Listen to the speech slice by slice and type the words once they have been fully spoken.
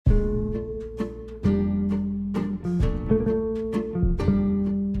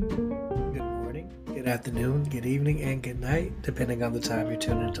afternoon, good evening, and good night, depending on the time you're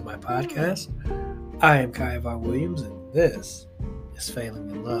tuning into my podcast. I am Kai Von Williams, and this is Failing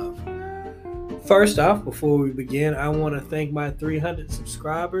in Love. First off, before we begin, I want to thank my 300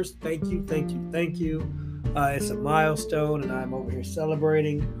 subscribers. Thank you. It's a milestone, and I'm over here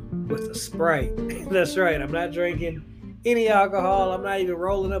celebrating with a Sprite. That's right, I'm not drinking any alcohol. I'm not even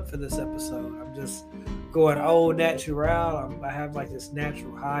rolling up for this episode. I'm just going old natural. I have like this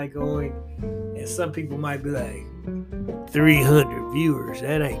natural high going, and some people might be like, 300 viewers,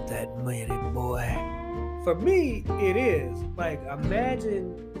 that ain't that many, boy. For me, it is. Like,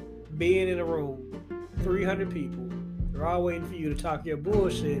 imagine being in a room, 300 people, they're all waiting for you to talk your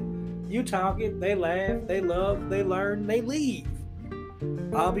bullshit. You talk it, they laugh, they love, they learn, they leave.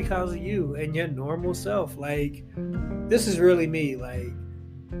 All because of you and your normal self. Like, this is really me. Like,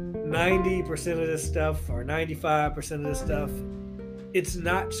 90% of this stuff or 95% of this stuff, it's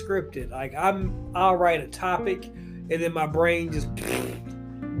not scripted. Like, I'll write a topic and then my brain just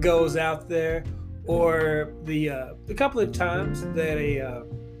goes out there. Or the couple of times that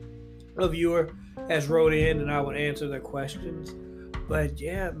a viewer has wrote in and I would answer their questions. But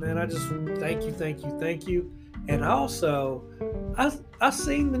yeah, man, I just thank you. And also, I've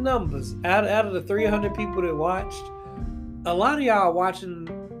seen the numbers out of the 300 people that watched. A lot of y'all are watching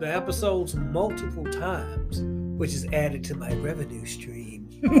the episodes multiple times, which is added to my revenue stream.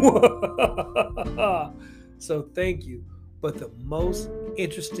 So thank you. But the most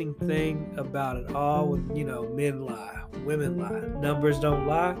interesting thing about it all, men lie, women lie, numbers don't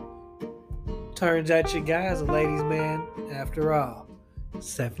lie. Turns out you guys are ladies' man after all.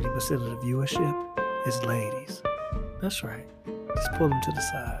 70% of the viewership is ladies. That's right. Just pull them to the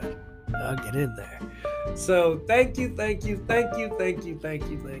side. I'll get in there. So thank you.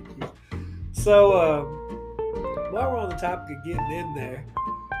 So while we're on the topic of getting in there,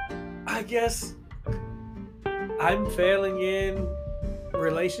 I guess I'm failing in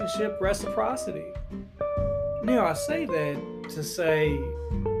relationship reciprocity. I say that to say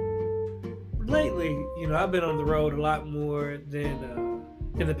lately, I've been on the road a lot more than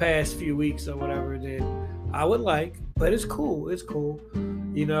in the past few weeks or whatever than I would like, but it's cool.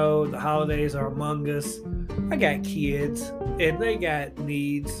 The holidays are among us. I got kids, and they got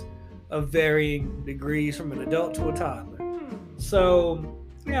needs of varying degrees from an adult to a toddler. So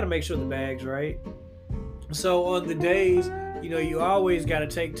you got to make sure the bag's right. So on the days, you always got to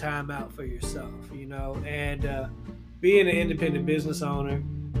take time out for yourself, and being an independent business owner,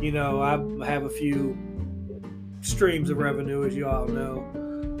 I have a few streams of revenue, as you all know.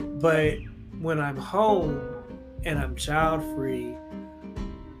 But when I'm home and I'm child free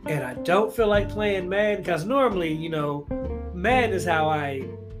and I don't feel like playing Madden, because normally, Madden is how I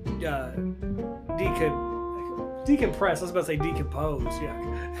decompress. I was about to say decompose. Yeah,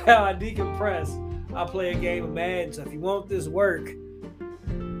 how I decompress. I'll play a game of Madden. So if you want this work,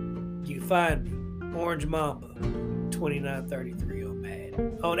 you can find me, Orange Mamba 2933 on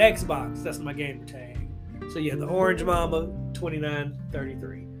Madden. On Xbox, that's my gamer tag. So yeah, the Orange Mamba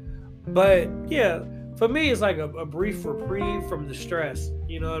 2933. But yeah, for me, it's like a brief reprieve from the stress.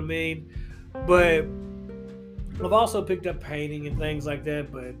 You know what I mean? But I've also picked up painting and things like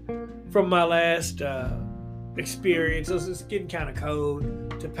that. But from my last experience, it's getting kind of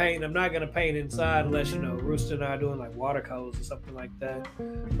cold to paint. I'm not going to paint inside unless, Rooster and I are doing like watercolors or something like that.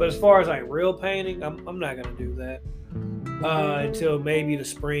 But as far as like real painting, I'm not going to do that until maybe the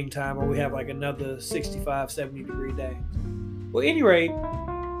springtime, where we have like another 65, 70 degree day. Well, at any rate,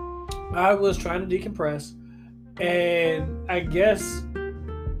 I was trying to decompress, and I guess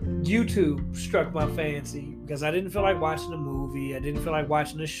YouTube struck my fancy because I didn't feel like watching a movie. I didn't feel like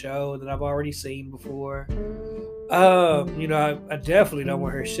watching a show that I've already seen before. I definitely don't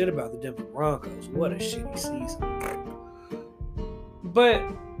want to hear shit about the Denver Broncos. What a shitty season. But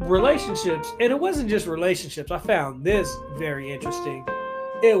relationships, and it wasn't just relationships. I found this very interesting.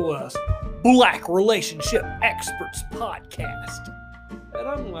 It was Black Relationship Experts Podcast. And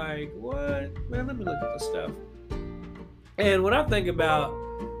I'm like, what? Man, let me look at this stuff. And when I think about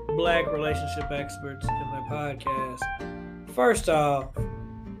Black relationship experts in their podcast, first off,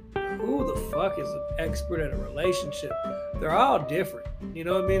 who the fuck is an expert at a relationship? They're all different. You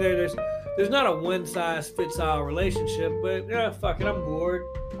know what I mean? There's not a one-size-fits-all relationship, but yeah, fuck it, I'm bored.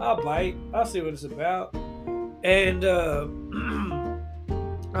 I'll bite. I'll see what it's about. And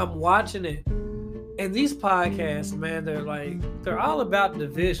I'm watching it. And these podcasts, man, they're all about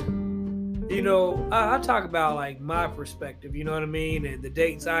division. I talk about like my perspective, you know what I mean? And the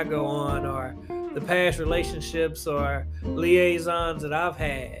dates I go on, or the past relationships or liaisons that I've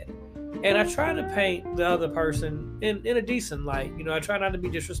had. And I try to paint the other person in a decent light. I try not to be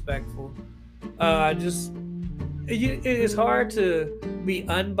disrespectful. It's hard to be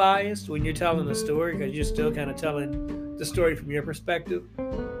unbiased when you're telling a story because you're still kind of telling the story from your perspective.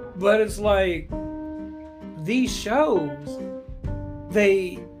 But it's like these shows,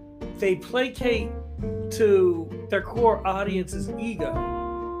 they placate to their core audience's ego,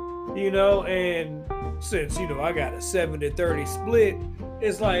 and since I got a 70-30 split,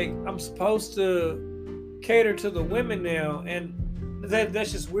 it's like I'm supposed to cater to the women now, and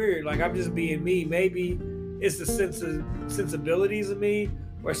that's just weird. Like, I'm just being me. Maybe it's the sensibilities of me,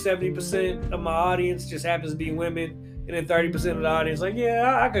 where 70% of my audience just happens to be women, and then 30% of the audience like,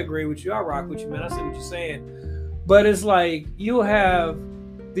 yeah, I could agree with you. I rock with you, man. I see what you're saying. But it's like you'll have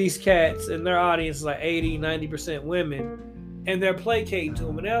these cats and their audience is like 80-90% women, and they're placating to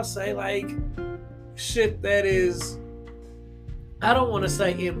them, and they'll say like shit that is, I don't want to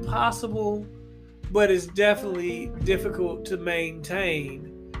say impossible, but it's definitely difficult to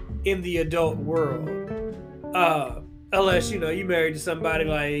maintain in the adult world, unless you married to somebody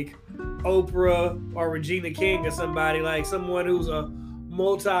like Oprah or Regina King, or somebody like someone who's a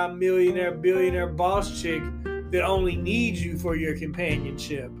multi-millionaire, billionaire boss chick that only needs you for your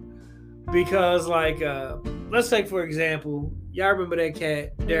companionship. Because like, let's take for example, y'all remember that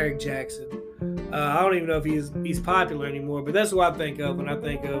cat Derrick Jaxn? I don't even know if he's popular anymore, but that's what I think of when I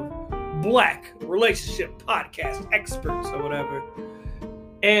think of black relationship podcast experts or whatever.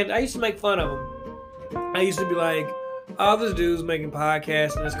 And I used to make fun of him. I used to be like, oh, this dude's making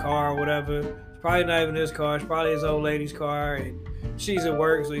podcasts in his car or whatever. It's probably not even his car. It's probably his old lady's car, and she's at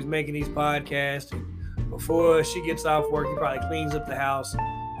work, so he's making these podcasts. And before she gets off work, he probably cleans up the house,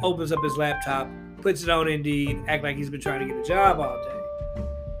 opens up his laptop, puts it on Indeed, act like he's been trying to get a job all day.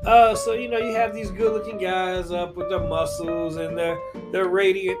 So you have these good-looking guys up with their muscles and their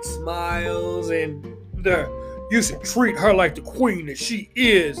radiant smiles, and you should treat her like the queen that she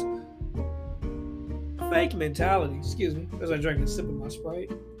is. Fake mentality. Excuse me, as I drink a sip of my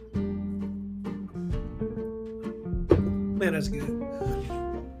Sprite. Man, that's good.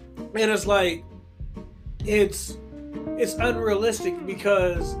 And it's like, it's unrealistic,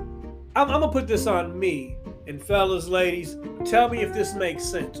 because I'm gonna put this on me. And fellas, ladies, tell me if this makes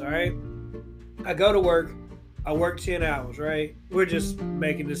sense, all right? I go to work. I work 10 hours, right? We're just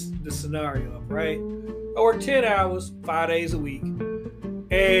making this scenario up, right? I work 10 hours, 5 days a week.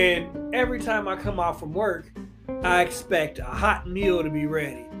 And every time I come off from work, I expect a hot meal to be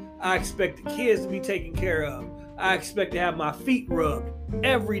ready. I expect the kids to be taken care of. I expect to have my feet rubbed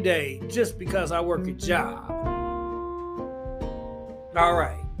every day just because I work a job. All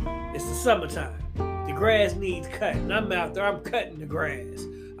right, it's the summertime. The grass needs cutting. I'm out there. I'm cutting the grass.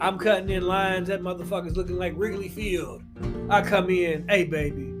 I'm cutting in lines. That motherfucker's looking like Wrigley Field. I come in. Hey,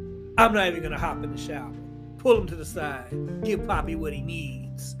 baby. I'm not even going to hop in the shower. Pull him to the side. Give Poppy what he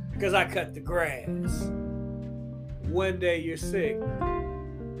needs. Because I cut the grass. One day you're sick.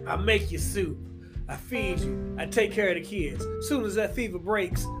 I make you soup. I feed you. I take care of the kids. As soon as that fever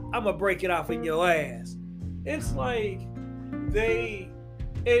breaks, I'm going to break it off in your ass. It's like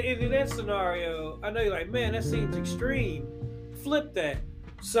in that scenario, I know you're like, man, that seems extreme. Flip that.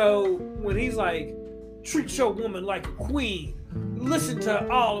 So when he's like, treat your woman like a queen, listen to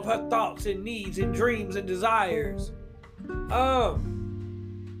all of her thoughts and needs and dreams and desires. Yeah,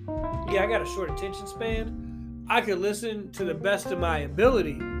 I got a short attention span. I can listen to the best of my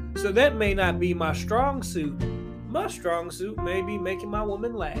ability. So that may not be my strong suit. My strong suit may be making my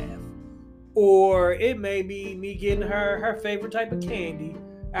woman laugh. Or it may be me getting her favorite type of candy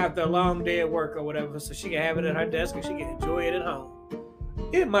after a long day at work or whatever, so she can have it at her desk and she can enjoy it at home.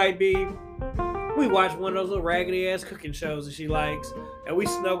 It might be we watch one of those little raggedy ass cooking shows that she likes, and we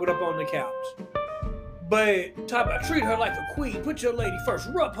snuggled up on the couch. But talk about treat her like a queen, put your lady first,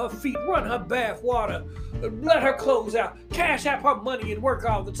 rub her feet, run her bath water, let her clothes out, cash out her money and work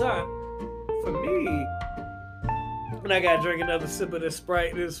all the time. For me, and I gotta drink another sip of this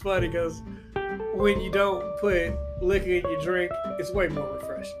Sprite, and it's funny because when you don't put liquor in your drink, it's way more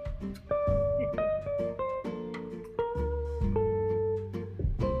refreshing.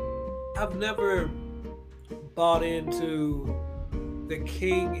 I've never bought into the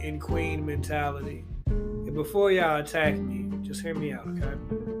king and queen mentality. And before y'all attack me, just hear me out, okay?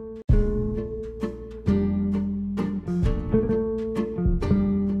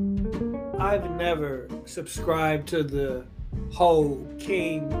 I've never subscribed to the whole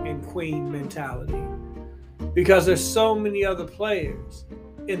king and queen mentality, because there's so many other players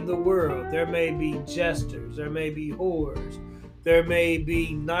in the world. There may be jesters, there may be whores, there may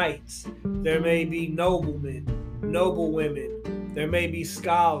be knights, there may be noblemen, noble women, there may be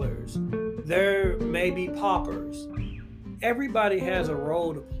scholars, there may be paupers. Everybody has a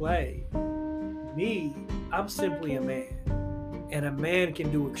role to play. me, I'm simply a man. And a man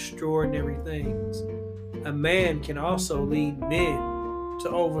can do extraordinary things. A man can also lead men to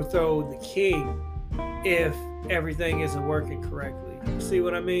overthrow the king if everything isn't working correctly. See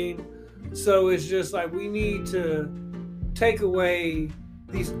what I mean? So it's just like we need to take away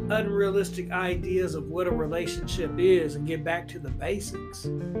these unrealistic ideas of what a relationship is and get back to the basics.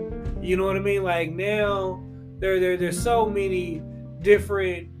 You know what I mean? Like now, there's so many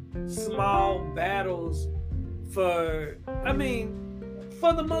different small battles for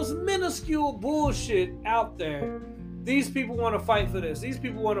the most minuscule bullshit out there. These people want to fight for this. These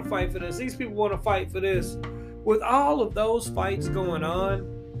people want to fight for this. These people want to fight for this. With all of those fights going on,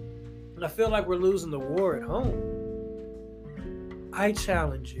 I feel like we're losing the war at home. I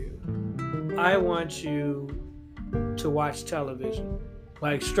challenge you. I want you to watch television.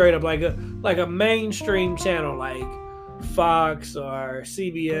 Like straight up, like a mainstream channel like Fox or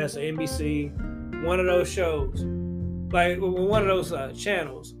CBS or NBC, one of those shows. Like one of those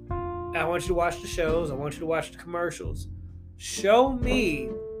channels. I want you to watch the shows. I want you to watch the commercials. Show me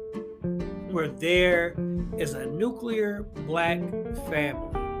where there is a nuclear black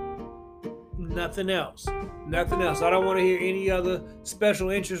family. Nothing else. Nothing else. I don't want to hear any other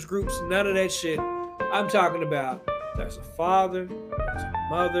special interest groups. None of that shit. I'm talking about there's a father, there's a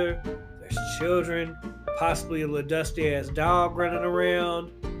mother, there's children, possibly a little dusty ass dog running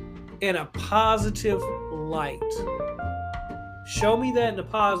around, in a positive light. Show me that in a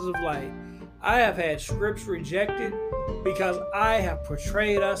positive light. I have had scripts rejected because I have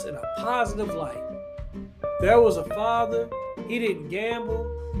portrayed us in a positive light. There was a father. He didn't gamble.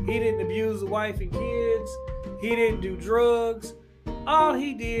 He didn't abuse the wife and kids. He didn't do drugs. All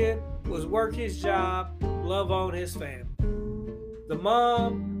he did was work his job, love on his family. The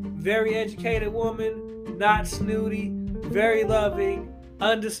mom, very educated woman, not snooty, very loving,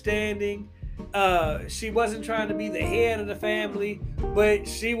 understanding. She wasn't trying to be the head of the family, but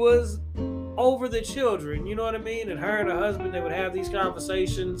she was over the children, you know what I mean? And her and her husband, they would have these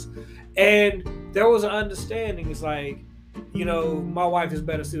conversations, and there was an understanding. It's like, you know, my wife is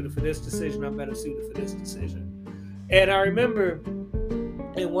better suited for this decision, I'm better suited for this decision. And I remember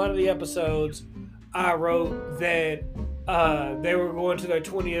in one of the episodes, I wrote that they were going to their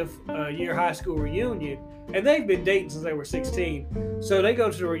 20th year high school reunion, and they've been dating since they were 16. So they go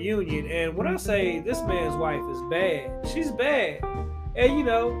to the reunion, and when I say this man's wife is bad, she's bad. And, you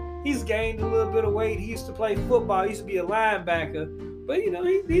know, he's gained a little bit of weight. He used to play football. He used to be a linebacker. But, you know,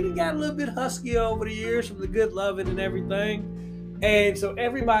 he got a little bit husky over the years from the good loving and everything. And so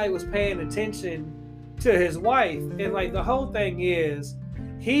everybody was paying attention to his wife. And, like, the whole thing is,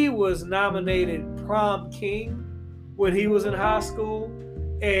 he was nominated prom king when he was in high school.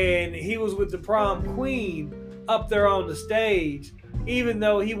 And he was with the prom queen up there on the stage, even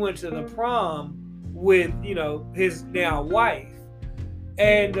though he went to the prom with, you know, his now wife.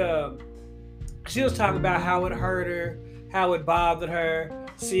 And she was talking about how it hurt her, how it bothered her,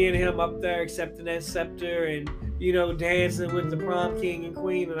 seeing him up there accepting that scepter and, you know, dancing with the prom king and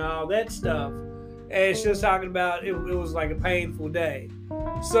queen and all that stuff. And she was talking about it was like a painful day.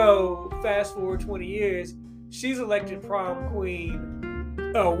 So fast forward 20 years, she's elected prom queen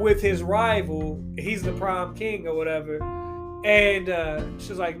with his rival. He's the prom king or whatever. And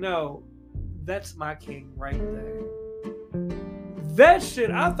she's like, no, that's my king right there. That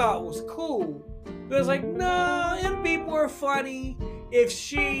shit I thought was cool. But it's like, no, it'd be more funny if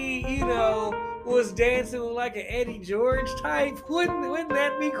she, you know, was dancing with like an Eddie George type. Wouldn't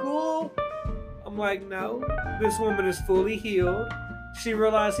that be cool? I'm like, no, this woman is fully healed. She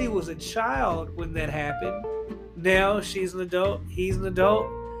realized he was a child when that happened. Now she's an adult, he's an adult,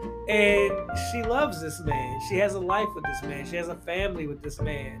 and she loves this man. She has a life with this man. She has a family with this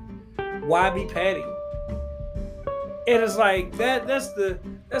man. Why be petty? And it's like that's the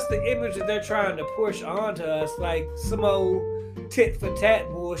image that they're trying to push onto us, like some old tit for tat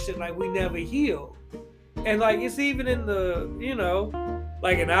bullshit, like we never heal. And like it's even in the, you know,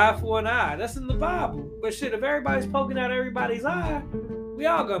 like an eye for an eye. That's in the Bible. But shit, if everybody's poking out everybody's eye, we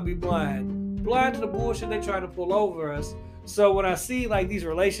all gonna be blind. Blind to the bullshit they trying to pull over us. So when I see like these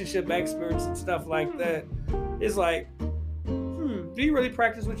relationship experts and stuff like that, it's like, do you really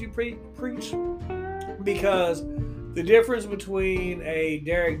practice what you preach? Because the difference between a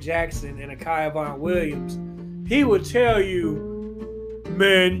Derrick Jaxn and a Kyvon Williams, he would tell you,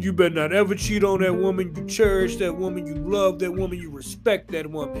 man, you better not ever cheat on that woman. You cherish that woman. You love that woman. You respect that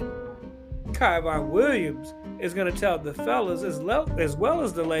woman. Kyvon Williams is going to tell the fellas as well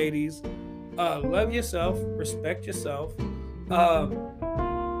as the ladies, love yourself, respect yourself.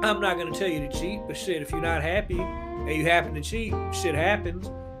 I'm not going to tell you to cheat, but shit, if you're not happy and you happen to cheat, shit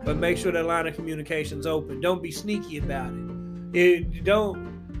happens. but make sure that line of communication's open. Don't be sneaky about it. Don't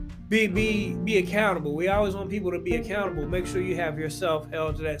be accountable. We always want people to be accountable. Make sure you have yourself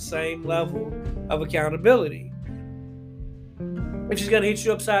held to that same level of accountability. If she's gonna hit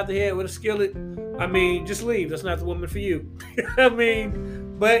you upside the head with a skillet, I mean, just leave. That's not the woman for you. I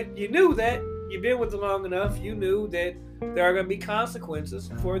mean, but you knew that. You've been with her long enough. You knew that there are gonna be consequences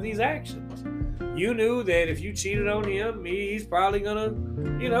for these actions. You knew that if you cheated on him, he's probably gonna,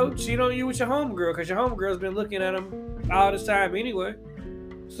 cheat on you with your homegirl, because your homegirl's been looking at him all this time anyway.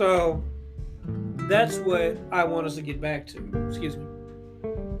 So that's what I want us to get back to. Excuse me.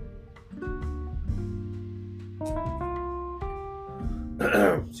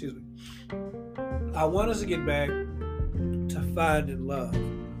 Excuse me. I want us to get back to finding love.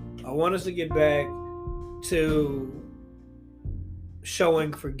 I want us to get back to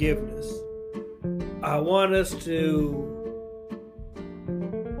showing forgiveness. I want us to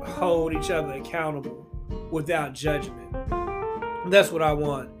hold each other accountable without judgment. That's what I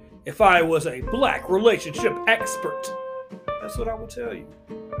want. If I was a black relationship expert, that's what I would tell you.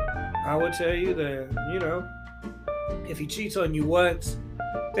 I would tell you that, if he cheats on you once,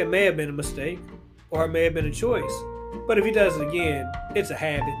 that may have been a mistake, or it may have been a choice. But if he does it again, it's a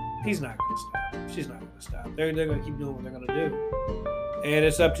habit. He's not going to stop. She's not going to stop. They're going to keep doing what they're going to do. And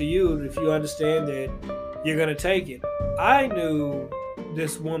it's up to you if you understand that you're going to take it. I knew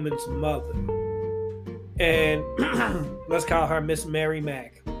this woman's mother. And let's call her Miss Mary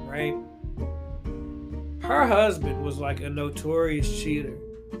Mack, right? Her husband was like a notorious cheater.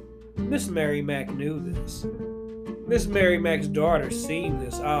 Miss Mary Mack knew this. Miss Mary Mack's daughter seen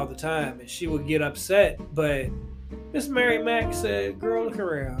this all the time, and she would get upset, but Miss Mary Mack said, "Girl, look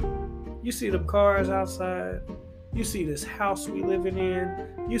around. You see them cars outside? You see this house we living in?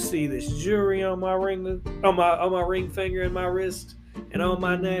 You see this jewelry on my ring finger and my wrist and on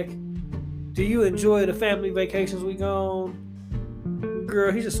my neck? Do you enjoy the family vacations we go on?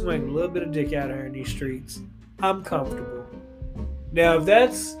 Girl, he just swung a little bit of dick out of her in these streets. I'm comfortable." Now, if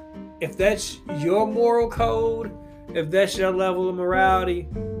that's your moral code, if that's your level of morality,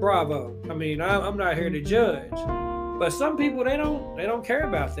 bravo. I mean, I'm not here to judge, but some people they don't care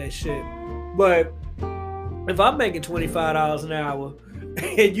about that shit. But if I'm making $25 an hour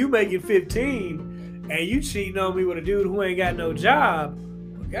and you making 15, and you cheating on me with a dude who ain't got no job,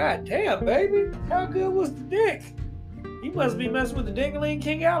 well, god damn, baby, how good was the dick? You must be messing with the Ding-a-ling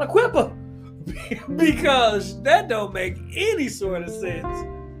King Al Equipper, because that don't make any sort of sense.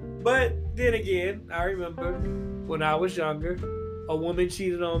 But then again, I remember when I was younger, a woman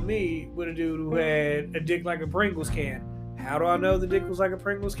cheated on me with a dude who had a dick like a Pringles can. How do I know the dick was like a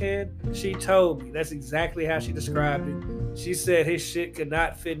Pringles can? She told me. That's exactly how she described it. She said his shit could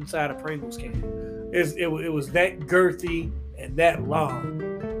not fit inside a Pringles can. It was that girthy and that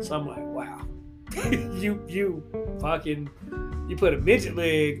long. So I'm like, wow. you put a midget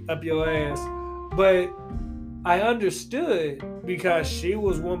leg up your ass. But I understood, because she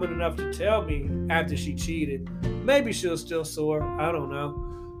was woman enough to tell me after she cheated. Maybe she was still sore. I don't know.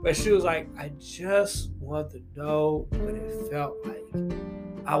 But she was like, I just want to know what it felt like.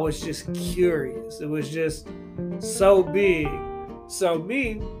 I was just curious. It was just so big. So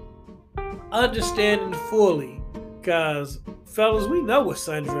me understanding fully, because fellas, we know what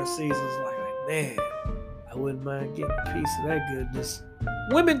sundress season's like. Man, I wouldn't mind getting a piece of that goodness.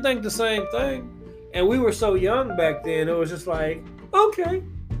 Women think the same thing. And we were so young back then, it was just like, okay,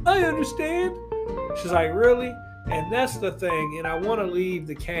 I understand. She's like, really? And that's the thing. And I want to leave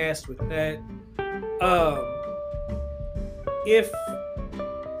the cast with that. If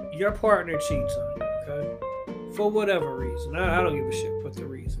your partner cheats on you, okay, for whatever reason, I don't give a shit what the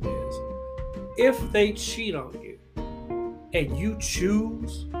reason is. If they cheat on you and you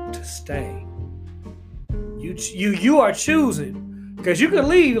choose to stay, you are choosing. Because you can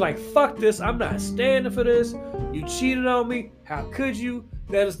leave like, fuck this, I'm not standing for this. You cheated on me. How could you?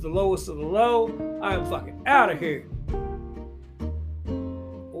 That is the lowest of the low. I am fucking out of here.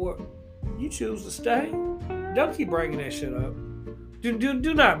 Or you choose to stay. Don't keep bringing that shit up.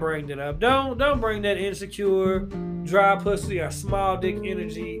 Do not bring that up. Don't bring that insecure, dry pussy or small dick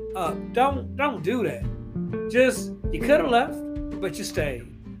energy up. Don't do that. Just, you could have left, but you stayed.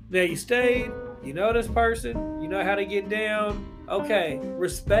 Now you stayed. You know this person. You know how to get down. Okay,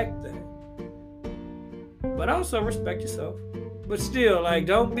 respect that. But also respect yourself. But still, like,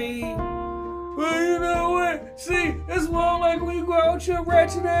 don't be, well, you know what? See, it's more like when you go out with your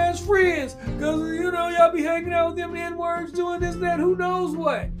ratchet ass friends. Because, y'all be hanging out with them N-words, doing this, that, who knows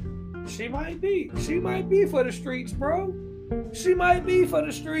what. She might be. She might be for the streets, bro. She might be for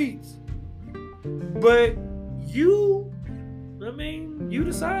the streets. But you I mean, you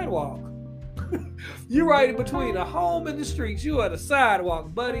the sidewalk. You right in between the home and the streets. You are the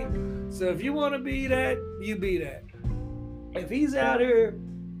sidewalk, buddy. So if you want to be that, you be that. If he's out here,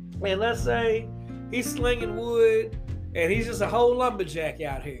 and let's say he's slinging wood, and he's just a whole lumberjack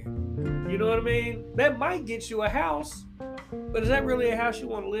out here, you know what I mean? That might get you a house, but is that really a house you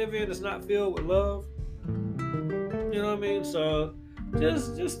want to live in that's not filled with love? You know what I mean? So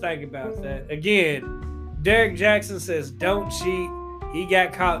just think about that. Again, Derrick Jaxn says don't cheat. He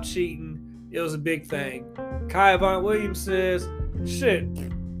got caught cheating. It was a big thing. Kai Von Williams says, shit,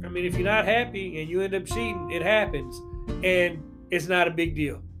 I mean, if you're not happy and you end up cheating, it happens. And it's not a big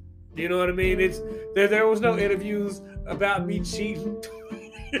deal. You know what I mean? It's there was no interviews about me cheating.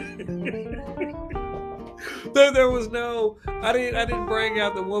 There was no, I didn't bring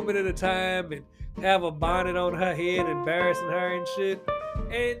out the woman at a time and have a bonnet on her head, embarrassing her and shit.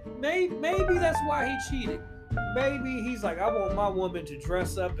 And maybe that's why he cheated. Maybe he's like, I want my woman to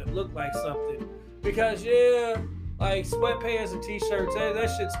dress up and look like something. Because, yeah, like sweatpants and t-shirts, that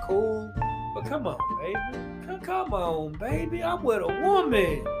shit's cool. But come on, baby. Come on, baby. I'm with a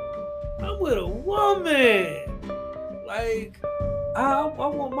woman. Like, I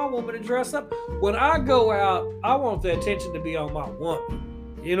want my woman to dress up. When I go out, I want the attention to be on my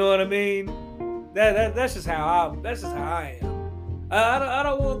woman. You know what I mean? That's just how I am. I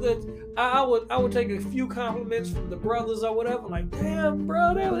don't want that. I would take a few compliments from the brothers or whatever. Like, damn,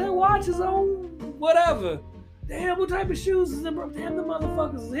 bro, that watch is on whatever. Damn, what type of shoes is them, bro? Damn, the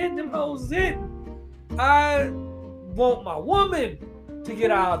motherfuckers is hitting, them hoes is hitting. I want my woman to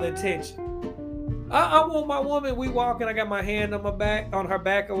get all the attention. I want my woman, we walking, I got my hand on her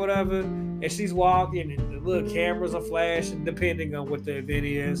back or whatever, and she's walking and the little cameras are flashing depending on what the event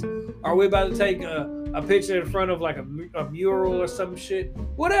is. Are we about to take a picture in front of like a mural or some shit?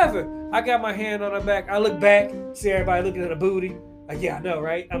 Whatever. I got my hand on her back. I look back, see everybody looking at her booty. Like, yeah, I know,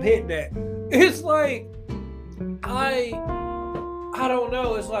 right? I'm hitting that. It's like, I don't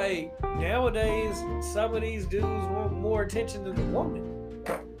know. It's like nowadays, some of these dudes want more attention than the woman.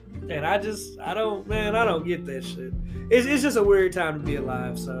 And I don't get that shit. It's just a weird time to be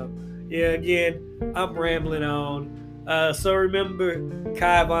alive. So, yeah, again, I'm rambling on. So remember,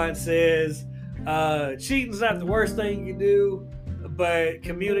 Kai Von says, cheating's not the worst thing you can do, but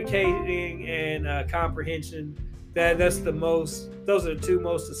communicating and comprehension, those are the two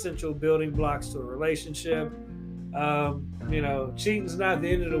most essential building blocks to a relationship. Cheating's not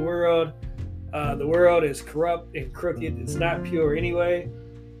the end of the world. The world is corrupt and crooked. It's not pure anyway.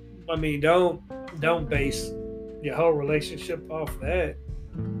 I mean, don't base your whole relationship off that.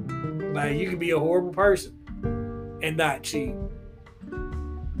 Like, you can be a horrible person and not cheat.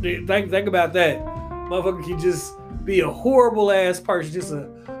 Think about that. Motherfucker can just be a horrible ass person, just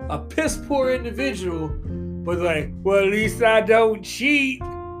a piss poor individual, but like, well, at least I don't cheat.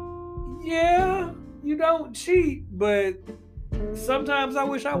 Yeah, you don't cheat, but sometimes I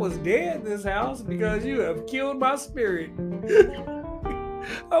wish I was dead in this house because you have killed my spirit.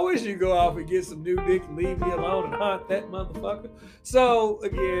 I wish you'd go off and get some new dick and leave me alone and haunt that motherfucker. So,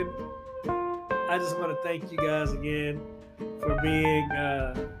 again, I just want to thank you guys again for being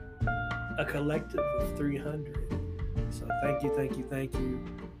a collective of 300. So, thank you.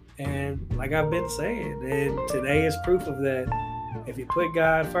 And like I've been saying, and today is proof of that. If you put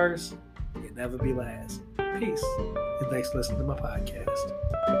God first, you'll never be last. Peace. And thanks for listening to my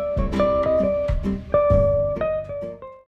podcast.